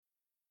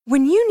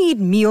When you need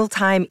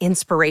mealtime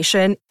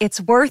inspiration,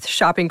 it's worth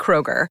shopping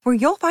Kroger, where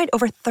you'll find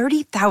over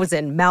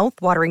 30,000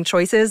 mouth-watering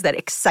choices that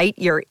excite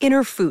your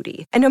inner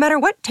foodie. And no matter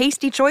what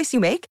tasty choice you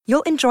make,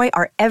 you'll enjoy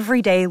our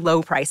everyday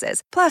low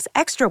prices, plus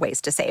extra ways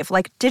to save,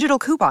 like digital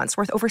coupons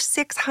worth over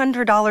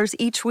 $600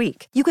 each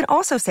week. You can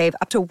also save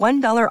up to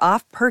 $1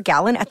 off per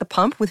gallon at the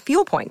pump with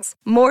fuel points.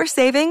 More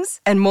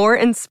savings and more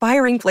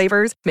inspiring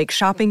flavors make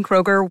shopping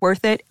Kroger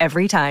worth it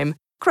every time.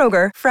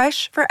 Kroger,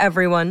 fresh for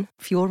everyone.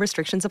 Fuel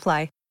restrictions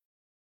apply.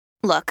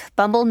 Look,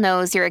 Bumble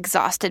knows you're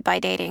exhausted by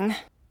dating.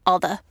 All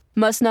the,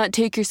 must not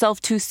take yourself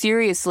too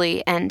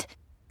seriously, and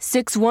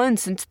 6'1"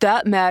 since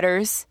that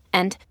matters,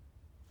 and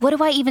what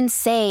do I even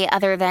say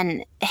other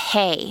than,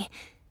 hey?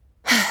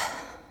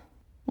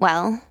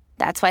 Well,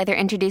 that's why they're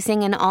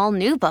introducing an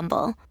all-new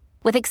Bumble,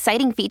 with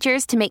exciting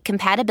features to make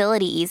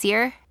compatibility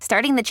easier,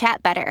 starting the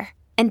chat better,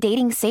 and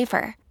dating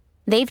safer.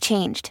 They've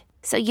changed,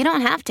 so you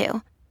don't have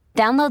to.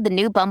 Download the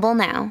new Bumble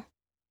now.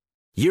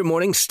 Your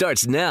morning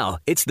starts now.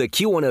 It's the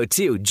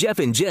Q102 Jeff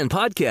and Jen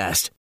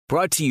podcast,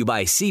 brought to you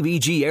by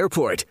CBG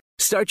Airport.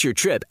 Start your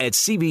trip at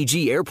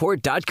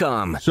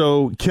CBGAirport.com.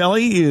 So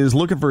Kelly is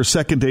looking for a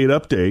second date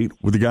update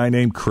with a guy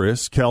named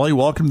Chris. Kelly,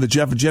 welcome to the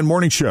Jeff and Jen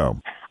Morning Show.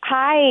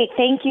 Hi,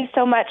 thank you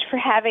so much for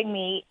having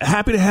me.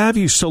 Happy to have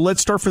you. So let's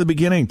start from the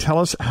beginning. Tell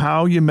us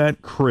how you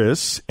met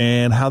Chris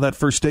and how that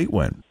first date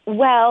went.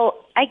 Well,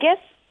 I guess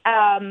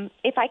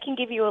if I can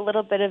give you a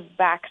little bit of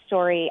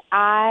backstory,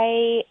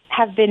 I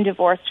have been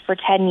divorced for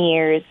 10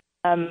 years.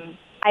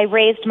 I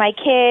raised my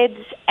kids,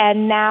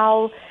 and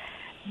now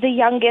the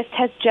youngest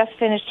has just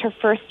finished her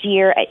first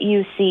year at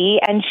UC,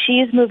 and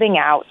she's moving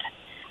out.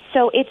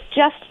 So it's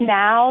just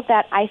now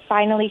that I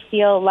finally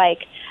feel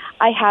like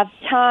I have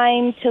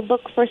time to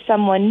look for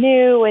someone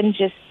new and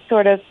just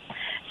sort of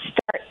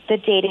start the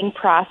dating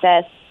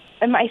process.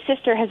 And my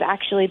sister has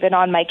actually been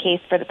on my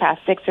case for the past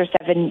 6 or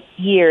 7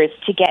 years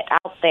to get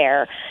out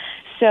there.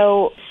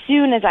 So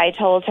soon as I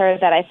told her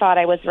that I thought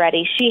I was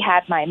ready, she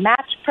had my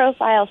match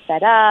profile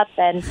set up,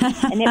 and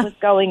it was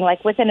going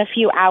like within a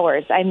few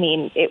hours. I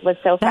mean, it was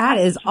so fast. That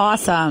is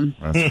awesome.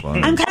 That's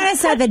funny. I'm kind of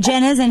sad that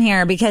Jen isn't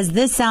here because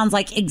this sounds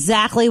like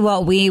exactly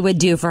what we would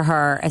do for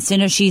her. As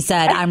soon as she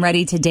said, I'm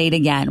ready to date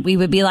again, we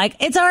would be like,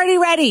 it's already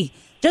ready.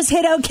 Just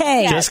hit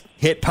okay. Just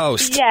hit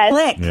post. Yes.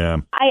 Click. Yeah.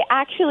 I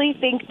actually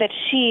think that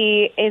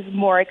she is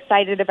more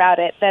excited about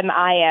it than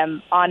I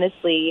am,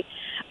 honestly.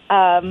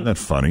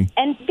 That's funny.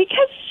 And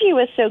because she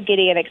was so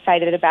giddy and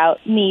excited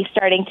about me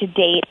starting to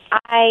date,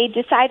 I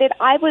decided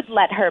I would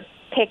let her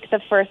pick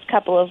the first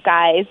couple of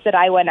guys that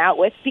I went out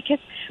with because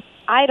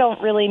I don't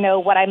really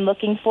know what I'm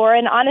looking for.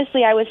 And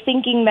honestly, I was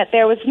thinking that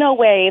there was no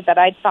way that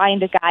I'd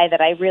find a guy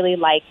that I really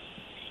liked,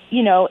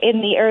 you know,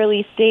 in the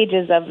early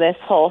stages of this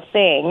whole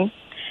thing.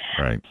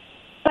 Right.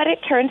 But it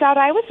turns out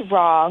I was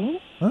wrong.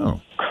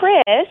 Oh.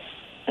 Chris,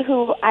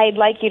 who I'd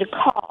like you to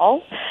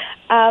call,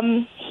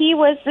 he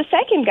was the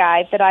second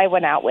guy that I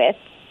went out with.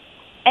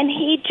 And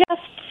he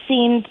just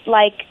seemed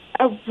like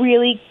a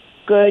really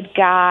good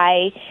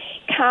guy,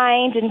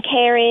 kind and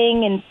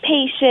caring and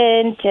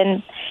patient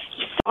and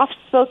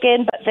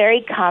soft-spoken but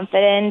very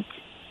confident.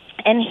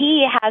 And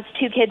he has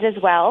 2 kids as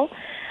well.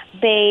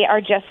 They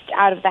are just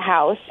out of the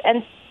house.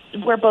 And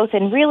we're both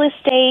in real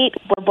estate.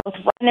 We're both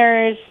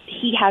runners.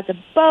 He has a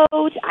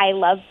boat. I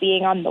love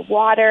being on the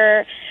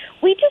water.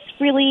 We just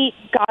really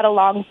got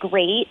along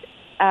great.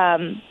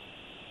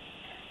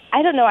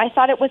 I don't know. I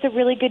thought it was a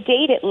really good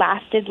date. It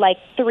lasted like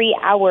 3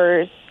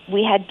 hours.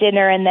 We had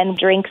dinner and then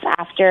drinks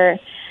after.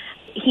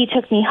 He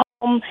took me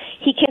home.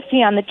 He kissed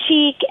me on the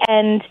cheek,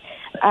 and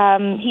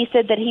he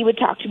said that he would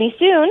talk to me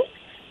soon.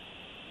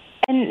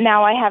 And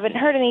now I haven't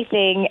heard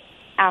anything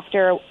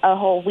after a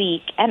whole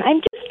week. And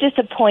I'm just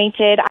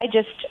disappointed.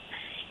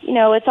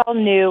 It's all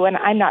new, and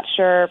I'm not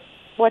sure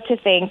what to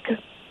think.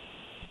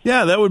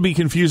 Yeah, that would be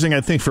confusing,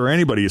 I think, for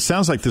anybody. It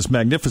sounds like this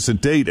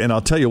magnificent date, and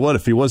I'll tell you what,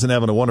 if he wasn't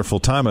having a wonderful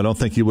time, I don't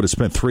think he would have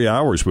spent 3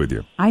 hours with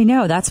you. I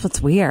know. That's what's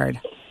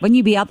weird. Wouldn't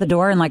you be out the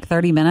door in like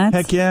 30 minutes?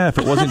 Heck yeah, if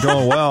it wasn't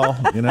going well,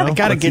 you know. I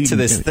got to get to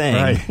this thing.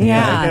 Right.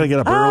 Yeah. I got to get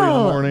up early in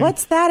the morning.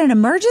 What's that, an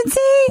emergency?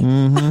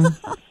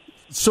 Mm-hmm.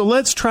 So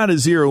let's try to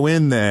zero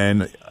in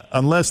then,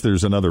 unless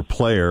there's another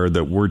player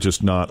that we're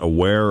just not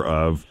aware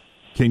of.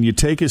 Can you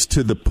take us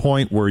to the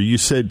point where you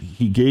said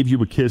he gave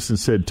you a kiss and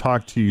said,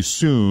 talk to you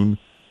soon?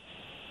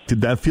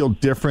 Did that feel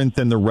different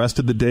than the rest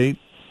of the date?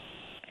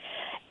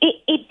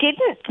 It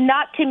didn't,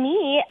 not to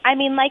me. I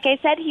mean, like I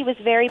said, he was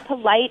very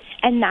polite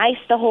and nice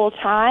the whole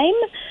time.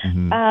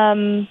 Mm-hmm.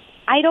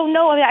 I don't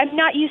know. I mean, I'm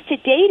not used to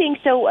dating,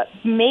 so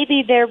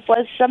maybe there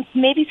was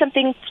maybe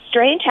something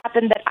strange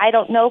happened that I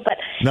don't know. But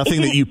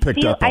nothing that you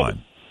picked up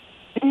on.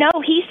 No,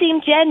 he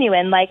seemed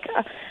genuine. Like,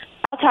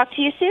 I'll talk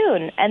to you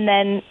soon, and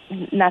then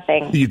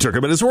nothing. You took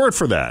him at his word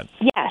for that.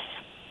 Yes.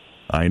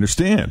 I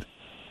understand.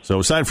 So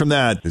aside from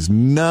that, there's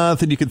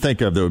nothing you can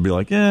think of that would be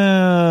like,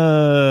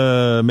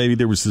 maybe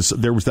there was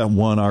that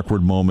one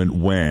awkward moment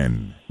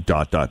when ...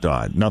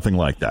 Nothing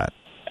like that.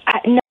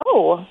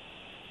 No.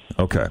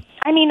 Okay.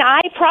 I mean,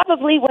 I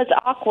probably was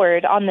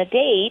awkward on the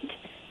date,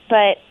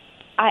 but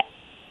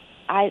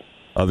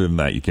Other than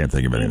that, you can't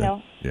think of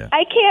anything. Yeah.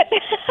 I can't.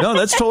 No,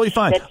 that's totally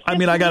fine. I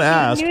mean, I got to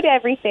ask. New to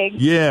everything.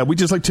 Yeah, we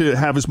just like to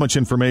have as much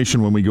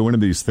information when we go into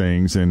these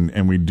things,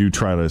 and we do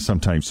try to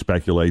sometimes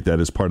speculate. That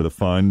is part of the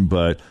fun,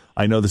 but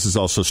I know this is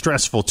also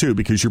stressful, too,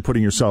 because you're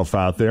putting yourself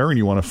out there, and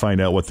you want to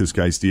find out what this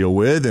guy's deal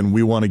with, and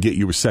we want to get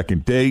you a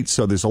second date,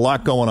 so there's a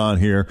lot going on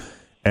here,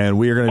 and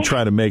we are going to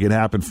try to make it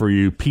happen for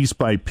you piece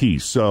by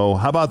piece. So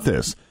how about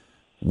this?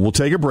 We'll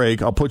take a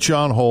break. I'll put you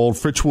on hold.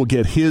 Fritz will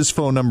get his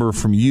phone number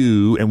from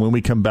you, and when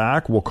we come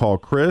back, we'll call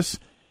Chris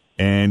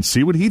and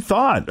see what he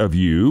thought of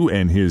you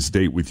and his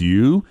date with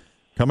you.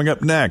 Coming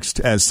up next,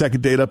 as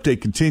Second Date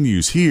Update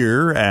continues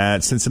here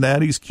at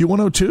Cincinnati's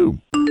Q102.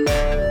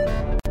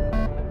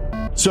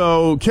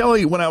 So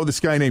Kelly went out with this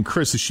guy named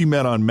Chris that she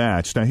met on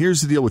Match. Now,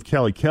 here's the deal with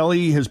Kelly.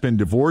 Kelly has been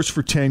divorced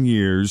for 10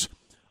 years.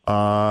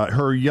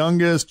 Her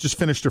youngest just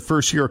finished her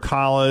first year of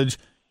college.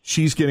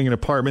 She's getting an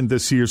apartment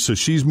this year, so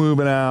she's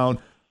moving out.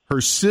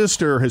 Her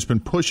sister has been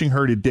pushing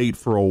her to date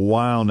for a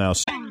while now.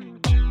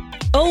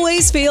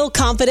 Always feel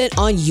confident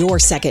on your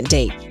second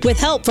date. With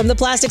help from the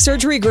Plastic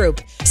Surgery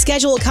Group.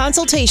 Schedule a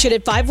consultation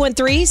at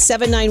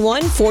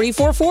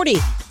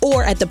 513-791-4440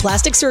 or at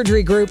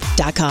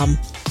theplasticsurgerygroup.com.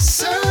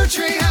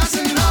 Surgery has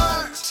an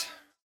art.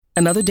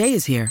 Another day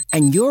is here,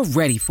 and you're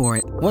ready for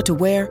it. What to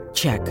wear?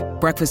 Check.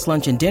 Breakfast,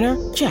 lunch, and dinner?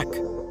 Check.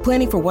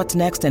 Planning for what's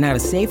next and how to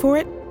save for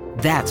it?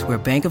 That's where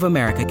Bank of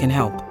America can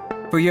help.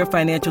 For your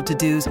financial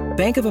to-dos,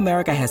 Bank of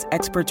America has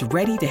experts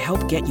ready to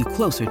help get you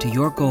closer to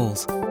your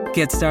goals.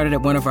 Get started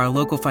at one of our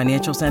local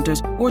financial centers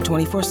or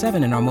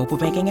 24/7 in our mobile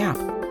banking app.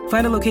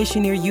 Find a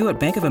location near you at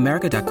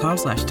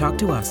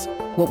bankofamerica.com/talktous.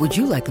 What would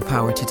you like the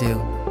power to do?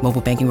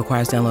 Mobile banking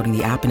requires downloading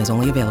the app and is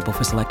only available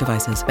for select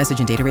devices. Message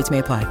and data rates may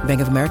apply.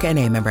 Bank of America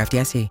N.A., member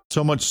FDIC.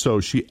 So much so,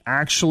 she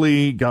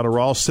actually got her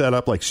all set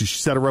up. Like, she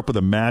set her up with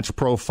a Match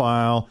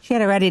profile. She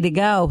had it ready to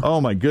go.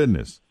 Oh, my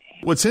goodness.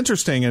 What's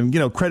interesting,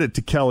 and, credit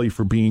to Kelly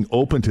for being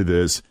open to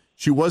this,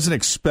 she wasn't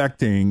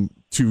expecting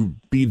to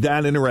be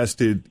that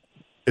interested,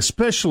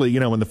 especially,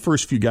 in the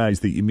first few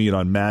guys that you meet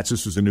on Match.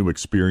 This was a new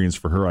experience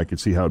for her. I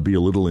could see how it'd be a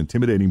little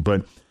intimidating,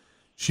 but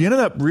she ended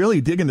up really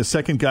digging the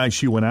second guy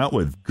she went out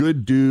with.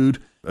 Good dude,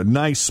 a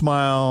nice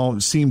smile,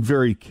 seemed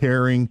very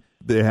caring.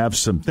 They have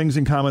some things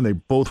in common. They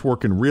both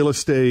work in real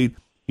estate.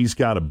 He's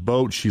got a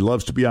boat. She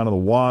loves to be out on the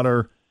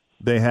water.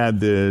 They had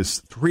this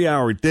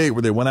 3-hour date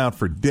where they went out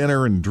for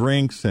dinner and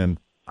drinks. And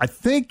I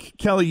think,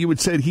 Kelly, you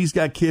would say he's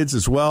got kids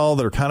as well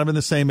that are kind of in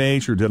the same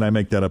age, or did I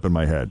make that up in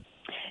my head?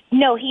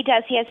 No, he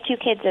does. He has 2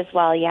 kids as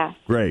well, yeah.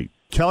 Great.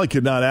 Kelly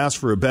could not ask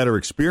for a better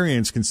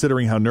experience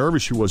considering how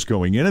nervous she was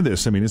going into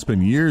this. I mean, it's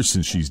been years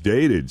since she's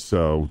dated,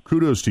 so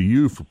kudos to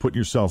you for putting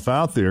yourself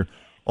out there.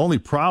 Only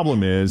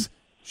problem is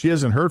she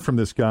hasn't heard from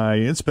this guy.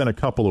 It's been a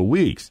couple of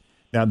weeks.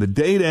 Now, the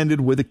date ended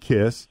with a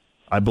kiss.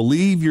 I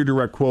believe your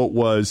direct quote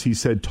was, he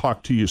said,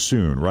 talk to you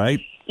soon, right?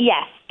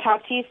 Yes,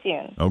 talk to you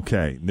soon.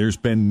 Okay, there's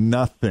been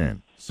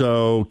nothing.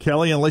 So,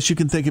 Kelly, unless you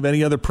can think of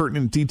any other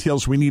pertinent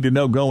details we need to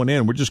know going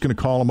in, we're just going to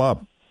call him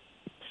up.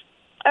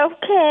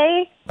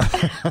 Okay.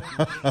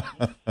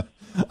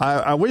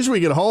 I wish we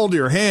could hold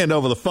your hand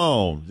over the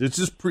phone. It's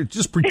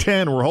just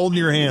pretend we're holding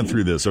your hand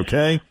through this,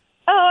 okay?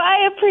 Oh,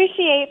 I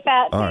appreciate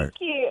that. All Thank right.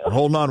 you. We're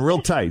holding on real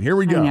tight. Here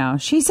we go. I know.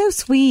 She's so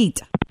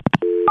sweet.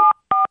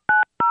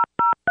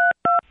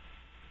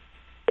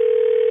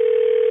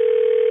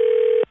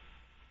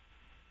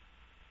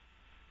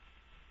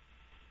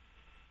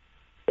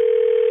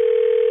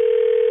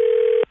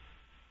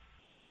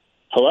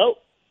 Hello?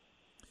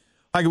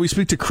 Hi, can we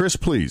speak to Chris,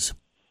 please?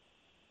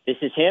 This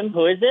is him.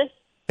 Who is this?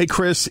 Hey,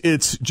 Chris,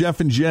 it's Jeff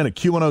and Jen at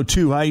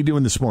Q102. How you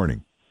doing this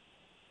morning?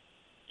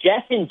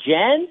 Jeff and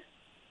Jen?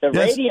 The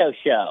Yes. radio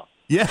show.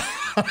 Yeah.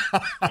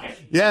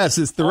 Yes,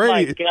 it's the my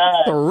radio.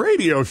 God. The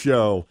radio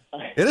show.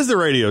 It is the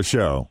radio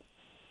show.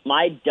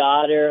 My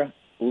daughter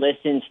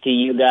listens to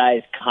you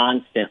guys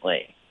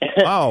constantly.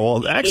 Oh,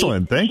 well,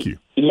 excellent. Thank you.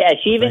 Yeah,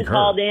 she even Thank her.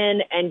 called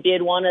in and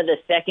did one of the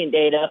second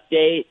date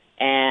updates,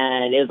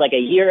 and it was like a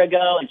year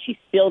ago, and she's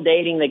still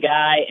dating the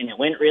guy, and it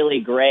went really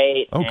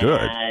great. Oh, good.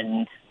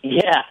 And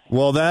yeah.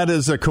 Well, that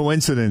is a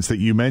coincidence that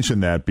you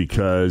mentioned that,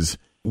 because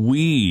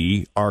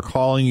we are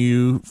calling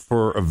you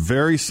for a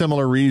very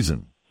similar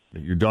reason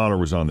that your daughter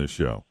was on this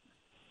show.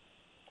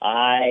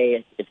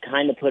 It's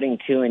kind of putting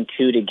 2 and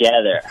 2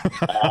 together.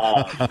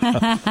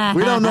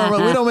 We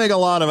don't make a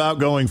lot of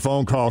outgoing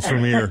phone calls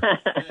from here.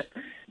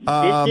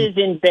 This is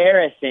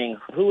embarrassing.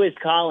 Who is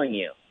calling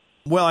you?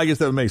 Well, I guess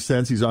that would make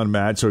sense. He's on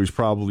Match, so he's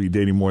probably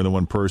dating more than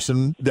one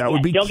person. That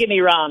would be. Don't get me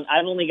wrong.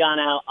 I've only gone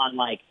out on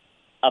like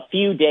a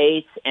few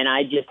dates, and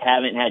I just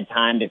haven't had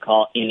time to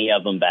call any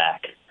of them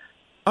back.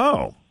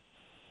 Oh,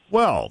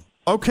 well,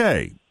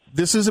 okay.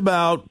 This is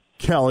about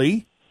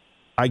Kelly.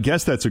 I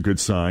guess that's a good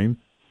sign.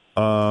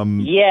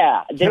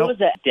 Yeah, there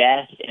was a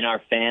death in our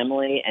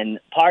family, and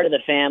part of the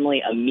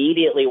family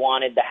immediately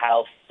wanted the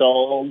house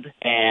sold,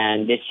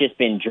 and it's just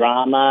been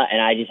drama, and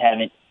I just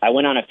haven't. I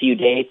went on a few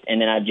dates, and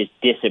then I've just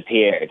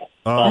disappeared.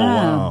 Oh,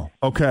 wow.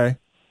 Okay.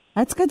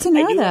 That's good to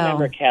know, I do though.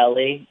 remember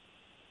Kelly.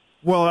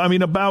 Well, I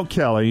mean, about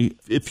Kelly,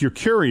 if you're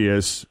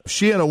curious,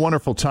 she had a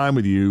wonderful time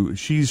with you.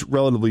 She's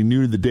relatively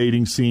new to the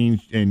dating scene,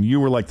 and you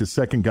were like the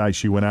second guy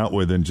she went out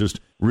with and just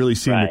really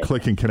seemed to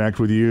click and connect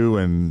with you.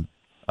 And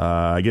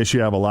I guess you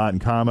have a lot in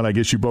common. I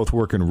guess you both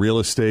work in real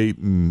estate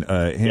and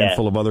a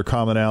handful of other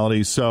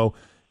commonalities. So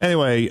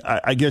anyway,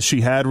 I guess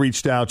she had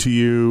reached out to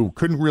you,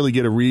 couldn't really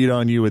get a read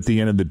on you at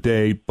the end of the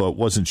date, but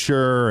wasn't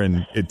sure.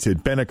 And it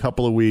had been a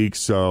couple of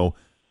weeks. So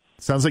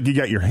it sounds like you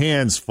got your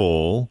hands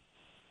full.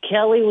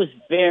 Kelly was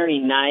very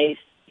nice,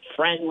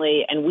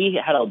 friendly, and we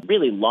had a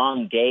really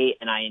long date,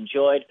 and I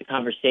enjoyed the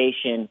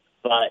conversation,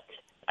 but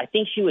I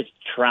think she was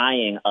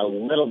trying a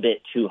little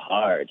bit too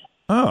hard.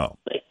 Oh.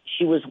 Like,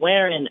 she was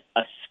wearing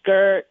a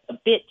skirt a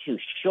bit too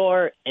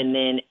short and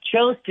then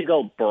chose to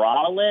go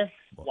braless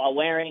while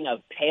wearing a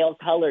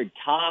pale-colored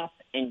top,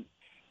 and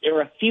there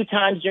were a few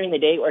times during the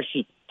date where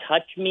she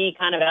touched me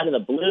kind of out of the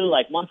blue,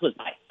 like once was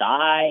my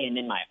thigh and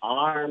then my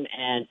arm,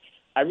 and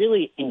I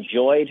really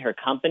enjoyed her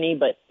company,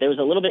 but there was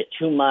a little bit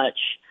too much,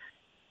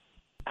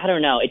 I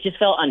don't know, it just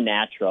felt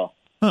unnatural.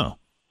 Oh.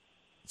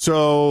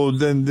 So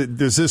then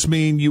does this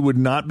mean you would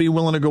not be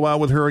willing to go out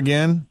with her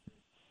again?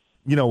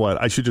 You know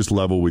what? I should just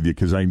level with you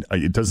because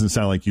it doesn't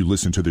sound like you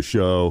listen to the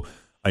show.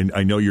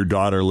 I know your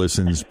daughter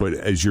listens, but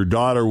as your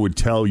daughter would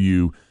tell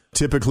you,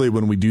 typically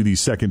when we do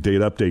these second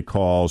date update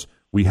calls,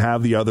 we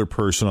have the other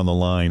person on the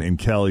line, and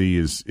Kelly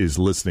is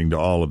listening to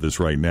all of this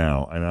right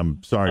now, and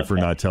I'm sorry for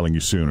not telling you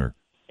sooner.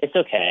 It's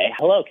okay.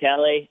 Hello,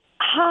 Kelly.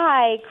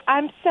 Hi,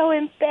 I'm so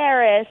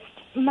embarrassed.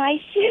 My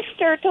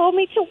sister told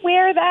me to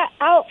wear that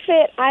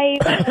outfit.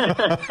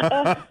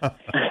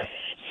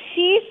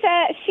 She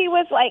said she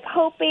was like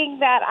hoping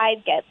that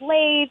I'd get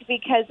laid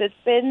because it's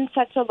been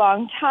such a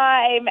long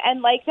time,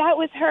 and like that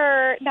was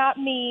her, not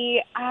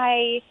me.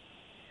 I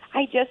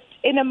just,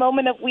 in a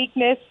moment of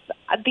weakness,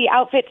 the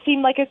outfit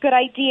seemed like a good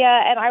idea,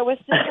 and I was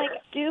just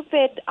like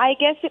stupid. I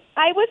guess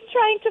I was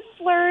trying to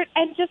flirt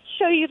and just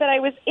show you that I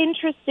was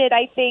interested,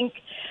 I think.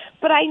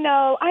 But I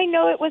know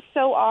it was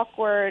so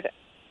awkward.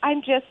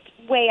 I'm just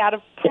way out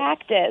of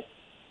practice.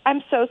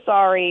 I'm so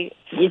sorry.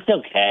 It's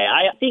okay.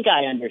 I think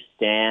I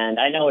understand.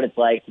 I know what it's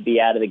like to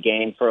be out of the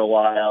game for a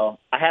while.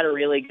 I had a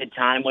really good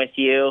time with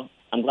you.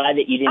 I'm glad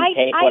that you didn't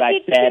take what I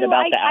said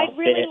about the outfit. I'd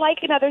really like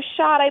another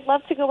shot. I'd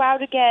love to go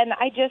out again.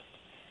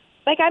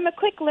 I'm a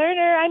quick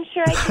learner. I'm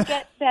sure I could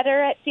get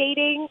better at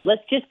dating.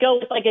 Let's just go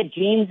with like a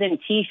jeans and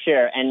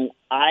T-shirt, and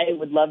I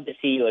would love to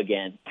see you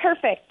again.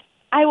 Perfect.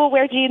 I will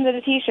wear jeans and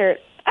a T-shirt.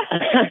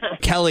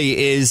 Kelly,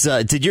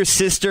 did your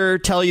sister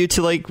tell you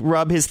to like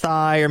rub his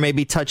thigh or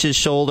maybe touch his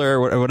shoulder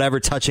or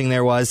whatever touching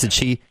there was? Did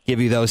she give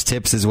you those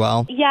tips as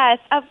well? Yes,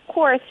 of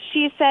course.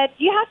 She said,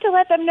 you have to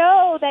let them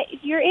know that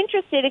you're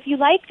interested. If you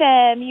like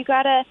them, you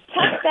got to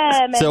touch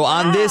them. So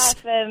on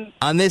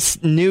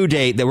this new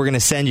date that we're going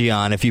to send you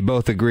on, if you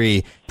both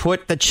agree,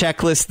 put the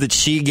checklist that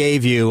she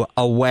gave you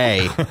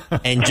away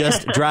and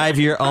just drive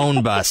your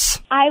own bus.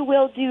 I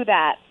will do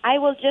that. I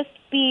will just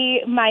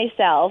be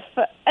myself.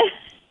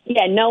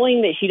 Yeah,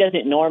 knowing that she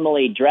doesn't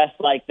normally dress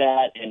like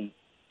that and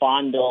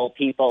fondle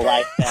people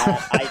like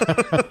that,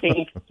 I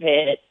think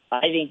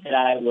that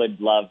I would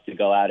love to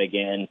go out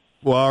again.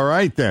 Well, all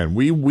right, then.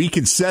 We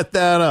can set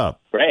that up.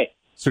 Great.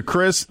 So,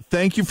 Chris,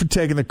 thank you for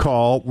taking the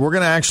call. We're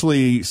going to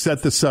actually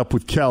set this up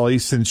with Kelly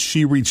since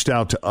she reached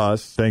out to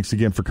us. Thanks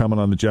again for coming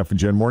on the Jeff and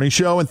Jen Morning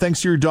Show, and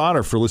thanks to your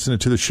daughter for listening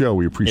to the show.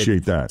 We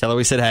appreciate that. Tell her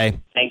we said hey.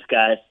 Thanks,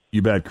 guys.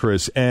 You bet,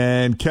 Chris.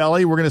 And,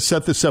 Kelly, we're going to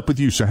set this up with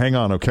you, so hang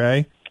on,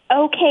 okay?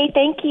 Okay,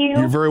 thank you.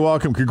 You're very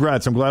welcome.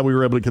 Congrats. I'm glad we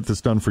were able to get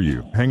this done for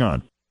you. Hang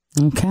on.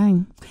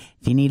 Okay.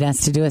 If you need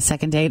us to do a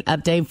second date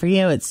update for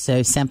you, it's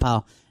so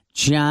simple.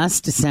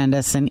 Just send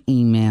us an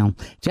email.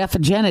 Jeff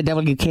and Jen at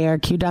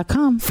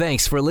WKRQ.com.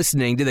 Thanks for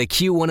listening to the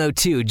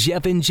Q102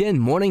 Jeff and Jen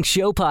Morning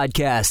Show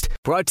podcast.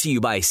 Brought to you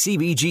by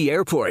CBG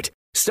Airport.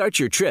 Start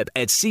your trip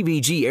at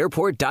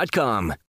CBGAirport.com.